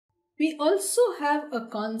We also have a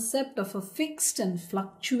concept of a fixed and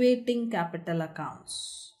fluctuating capital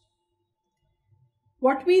accounts.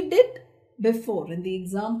 What we did before, in the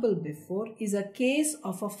example before, is a case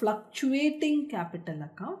of a fluctuating capital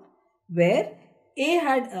account where A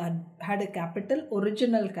had a capital,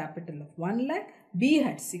 original capital of 1 lakh, B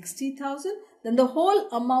had 60,000, then the whole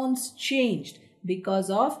amounts changed because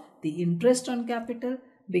of the interest on capital,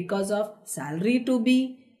 because of salary to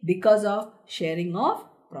B, because of sharing of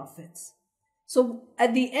profits. So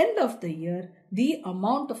at the end of the year, the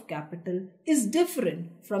amount of capital is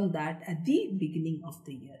different from that at the beginning of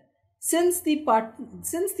the year. Since the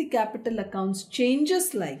capital accounts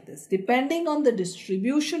changes like this, depending on the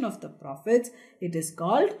distribution of the profits, it is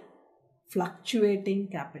called fluctuating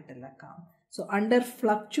capital account. So under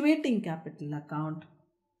fluctuating capital account,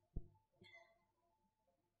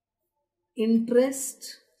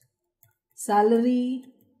 interest, salary,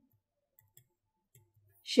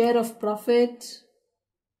 share of profit,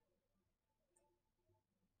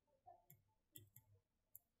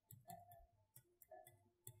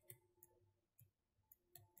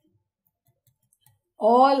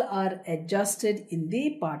 all are adjusted in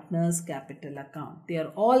the partner's capital account. They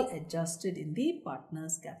are all adjusted in the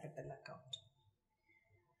partner's capital account.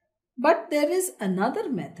 But there is another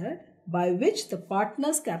method by which the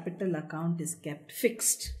partner's capital account is kept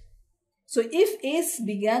fixed. So if A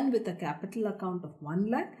began with a capital account of 1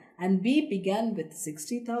 lakh and B began with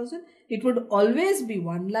 60,000, it would always be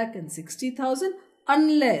 1 lakh and 60,000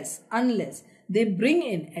 unless they bring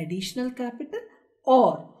in additional capital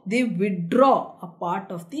or they withdraw a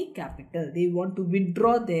part of the capital. They want to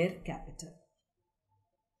withdraw their capital.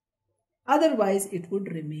 Otherwise, it would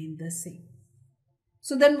remain the same.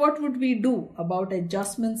 So then what would we do about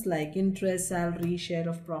adjustments like interest, salary, share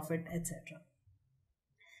of profit, etc.?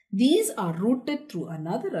 These are routed through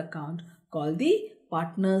another account called the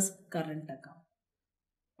partner's current account.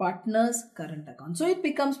 Partner's current account. So it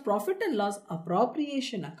becomes profit and loss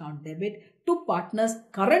appropriation account debit to partner's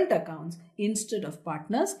current accounts instead of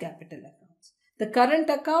partner's capital accounts. The current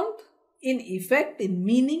account in effect, in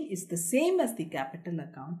meaning, is the same as the capital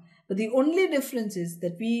account, but the only difference is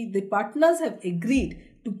that the partners have agreed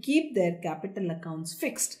to keep their capital accounts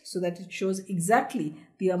fixed so that it shows exactly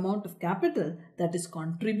the amount of capital that is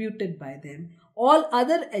contributed by them. All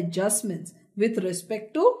other adjustments with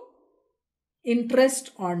respect to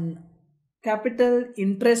interest on capital,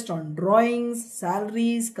 interest on drawings,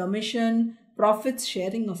 salaries, commission, profits,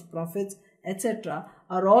 sharing of profits, etc.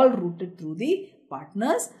 are all routed through the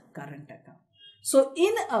partner's current account. So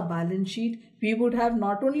in a balance sheet, we would have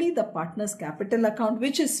not only the partner's capital account,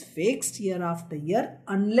 which is fixed year after year,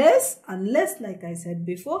 unless like I said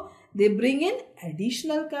before, they bring in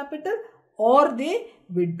additional capital or they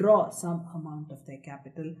withdraw some amount of their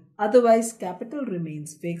capital. Otherwise, capital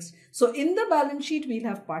remains fixed. So in the balance sheet, we'll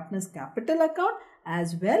have partner's capital account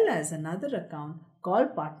as well as another account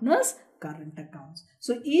called partner's current accounts.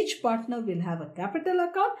 So each partner will have a capital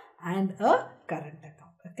account and a current account.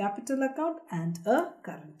 A capital account and a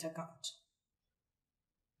current account.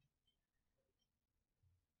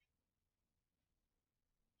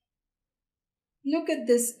 Look at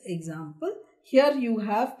this example. Here you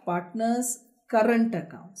have partners' current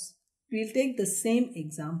accounts. We'll take the same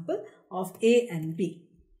example of A and B.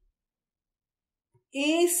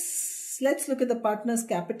 Let's look at the partners'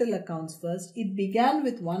 capital accounts first. It began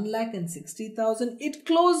with 1 lakh and 60,000. It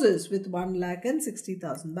closes with 1 lakh and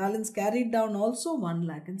 60,000. Balance carried down also 1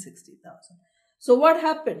 lakh and 60,000. So what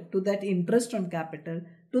happened to that interest on capital,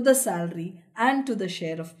 to the salary and to the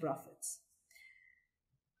share of profits?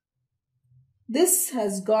 This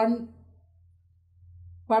has gone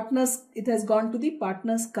it has gone to the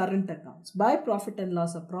partner's current accounts by profit and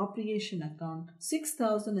loss appropriation account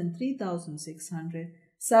 6,000 and 3,600.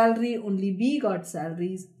 Salary, only B got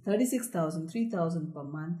salaries 36,000, 3,000 per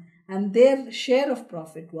month, and their share of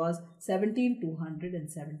profit was 17,200 and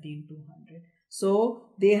 17,200.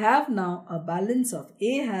 So they have now a balance of,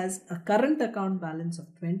 A has a current account balance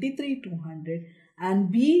of 23,200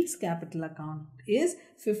 and B's capital account is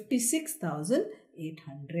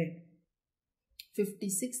 56,800.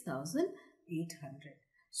 56,800.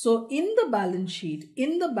 So in the balance sheet,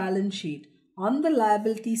 on the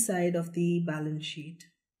liability side of the balance sheet,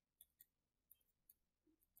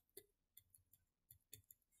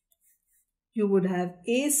 you would have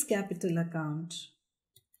A's capital account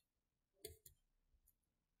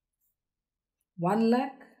 1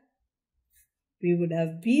 lakh. We would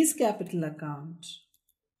have B's capital account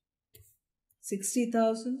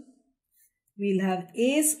 60,000. We'll have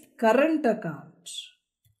A's current account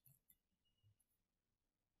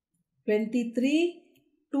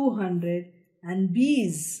 23,200 and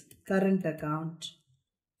B's current account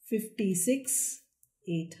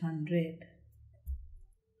 56,800.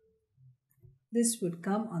 This would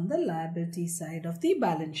come on the liability side of the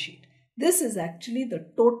balance sheet. This is actually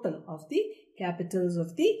the total of the capitals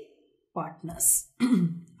of the partners.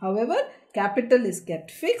 However, capital is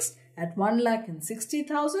kept fixed at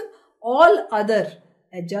 1,60,000. All other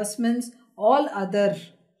adjustments, all other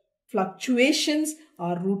fluctuations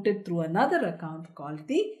are routed through another account called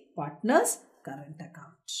the partner's current account.